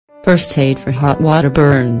First aid for hot water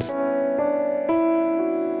burns.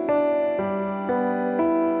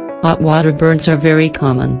 Hot water burns are very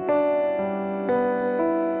common.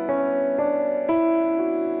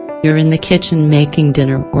 You're in the kitchen making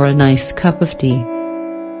dinner or a nice cup of tea.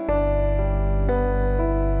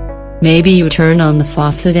 Maybe you turn on the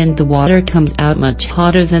faucet and the water comes out much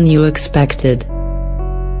hotter than you expected.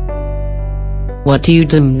 What do you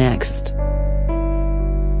do next?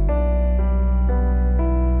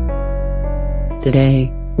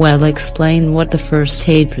 Today, we'll explain what the first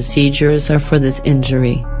aid procedures are for this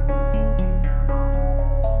injury.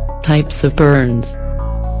 Types of burns.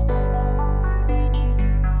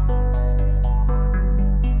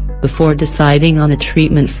 Before deciding on a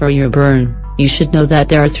treatment for your burn, you should know that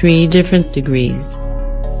there are 3 different degrees.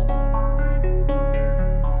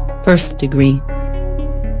 First degree.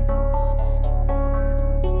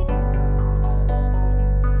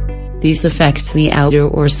 These affect the outer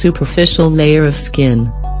or superficial layer of skin.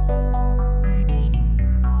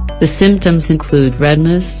 The symptoms include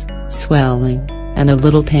redness, swelling, and a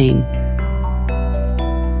little pain.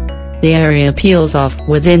 The area peels off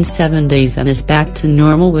within 7 days and is back to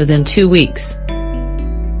normal within 2 weeks.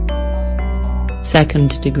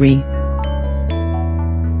 Second degree.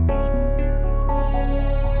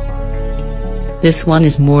 This one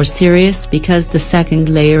is more serious because the second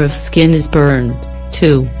layer of skin is burned,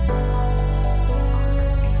 too.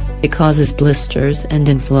 It causes blisters and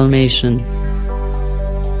inflammation.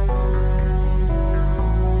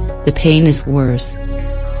 The pain is worse.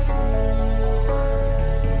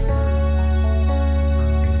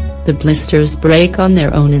 The blisters break on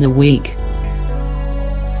their own in a week.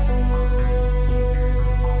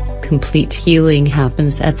 Complete healing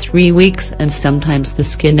happens at 3 weeks, and sometimes the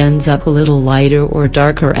skin ends up a little lighter or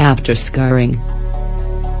darker after scarring.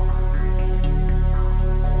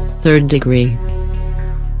 Third degree.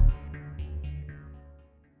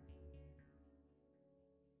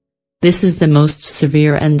 This is the most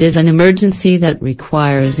severe and is an emergency that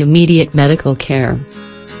requires immediate medical care.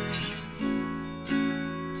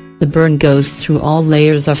 The burn goes through all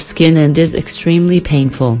layers of skin and is extremely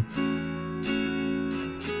painful.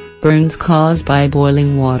 Burns caused by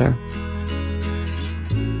boiling water.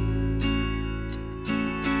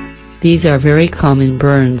 These are very common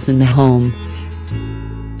burns in the home.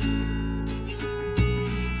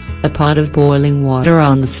 A pot of boiling water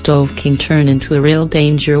on the stove can turn into a real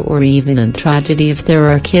danger or even a tragedy if there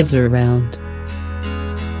are kids around.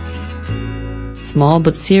 Small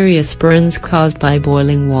but serious burns caused by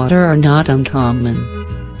boiling water are not uncommon.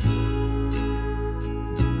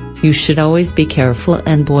 You should always be careful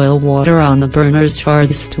and boil water on the burners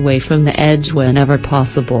farthest away from the edge whenever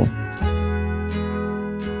possible.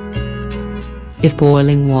 If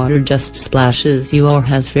boiling water just splashes you or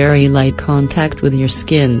has very light contact with your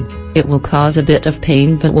skin, it will cause a bit of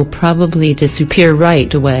pain but will probably disappear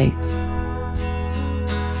right away.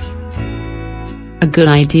 A good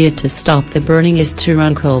idea to stop the burning is to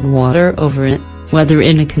run cold water over it, whether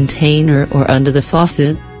in a container or under the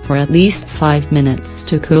faucet, for at least 5 minutes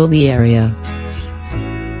to cool the area.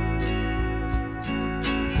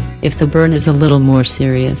 If the burn is a little more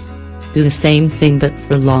serious, do the same thing but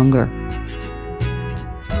for longer.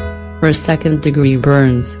 For second-degree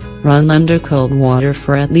burns, run under cold water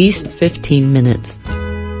for at least 15 minutes.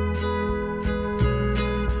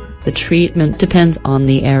 The treatment depends on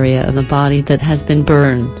the area of the body that has been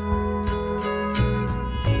burned.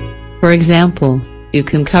 For example, you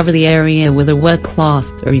can cover the area with a wet cloth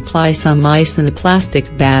or apply some ice in a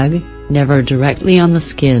plastic bag, never directly on the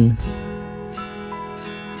skin.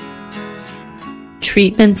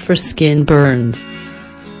 Treatment for skin burns.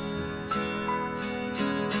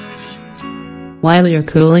 While you're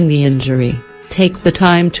cooling the injury, take the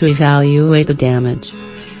time to evaluate the damage.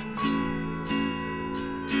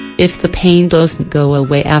 If the pain doesn't go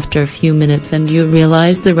away after a few minutes and you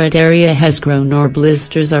realize the red area has grown or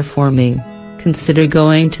blisters are forming, consider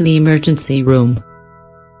going to the emergency room.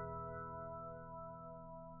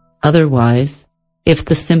 Otherwise, if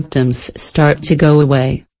the symptoms start to go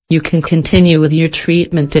away, you can continue with your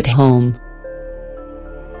treatment at home.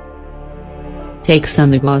 Take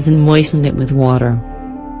some gauze and moisten it with water.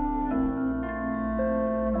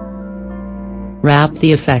 Wrap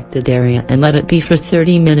the affected area and let it be for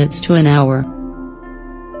 30 minutes to an hour.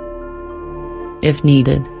 If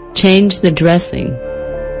needed, change the dressing.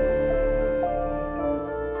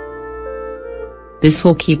 This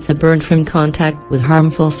will keep the burn from contact with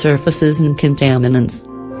harmful surfaces and contaminants.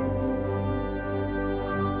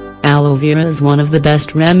 Aloe vera is one of the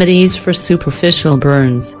best remedies for superficial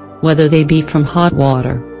burns, whether they be from hot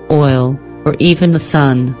water, oil, or even the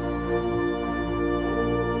sun.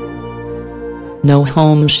 No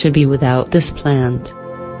home should be without this plant.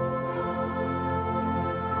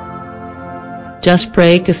 Just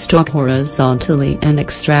break a stalk horizontally and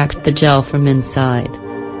extract the gel from inside.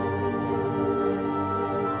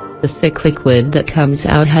 The thick liquid that comes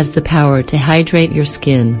out has the power to hydrate your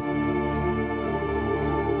skin.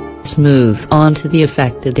 Smooth onto the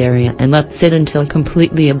affected area and let sit until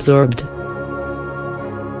completely absorbed.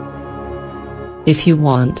 If you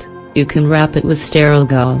want, you can wrap it with sterile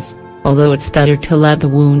gauze, although it's better to let the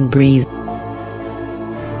wound breathe.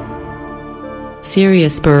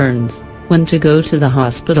 Serious burns, when to go to the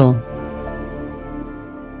hospital.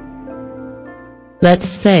 Let's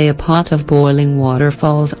say a pot of boiling water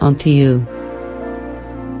falls onto you.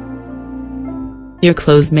 Your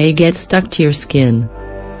clothes may get stuck to your skin.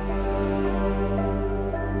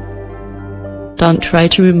 Don't try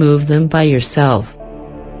to remove them by yourself.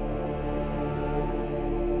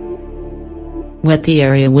 Wet the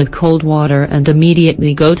area with cold water and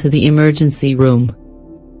immediately go to the emergency room.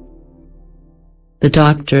 The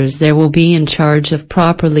doctors there will be in charge of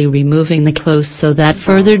properly removing the clothes so that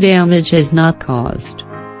further damage is not caused.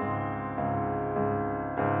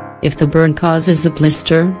 If the burn causes a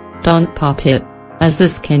blister, don't pop it, as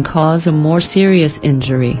this can cause a more serious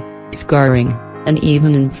injury, scarring, and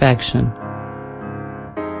even infection.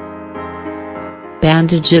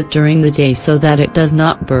 Bandage it during the day so that it does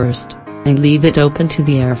not burst, and leave it open to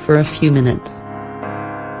the air for a few minutes.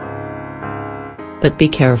 But be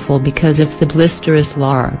careful, because if the blister is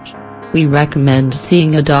large, we recommend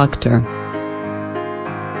seeing a doctor.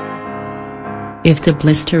 If the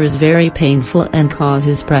blister is very painful and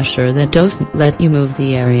causes pressure that doesn't let you move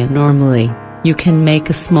the area normally, you can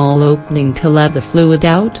make a small opening to let the fluid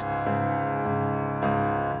out.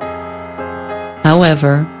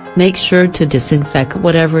 However, make sure to disinfect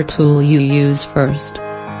whatever tool you use first.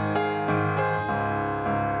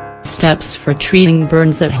 Steps for treating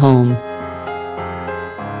burns at home.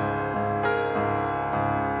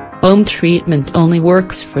 Home treatment only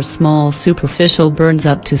works for small superficial burns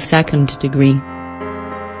up to 2nd degree.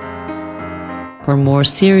 For more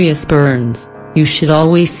serious burns, you should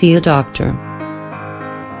always see a doctor.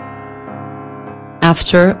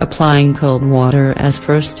 After applying cold water as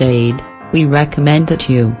first aid, we recommend that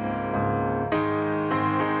you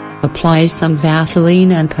apply some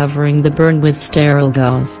Vaseline and covering the burn with sterile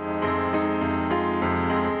gauze.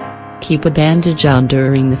 Keep a bandage on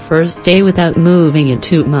during the first day without moving it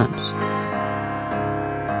too much.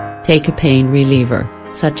 Take a pain reliever,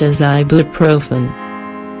 such as ibuprofen.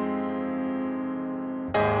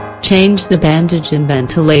 Change the bandage and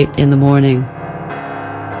ventilate in the morning.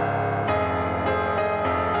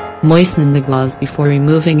 Moisten the gauze before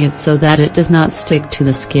removing it so that it does not stick to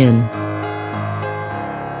the skin.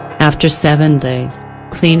 After 7 days,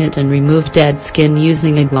 clean it and remove dead skin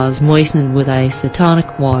using a gauze moistened with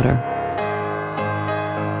isotonic water.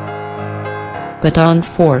 But don't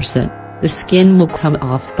force it, the skin will come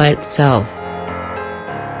off by itself.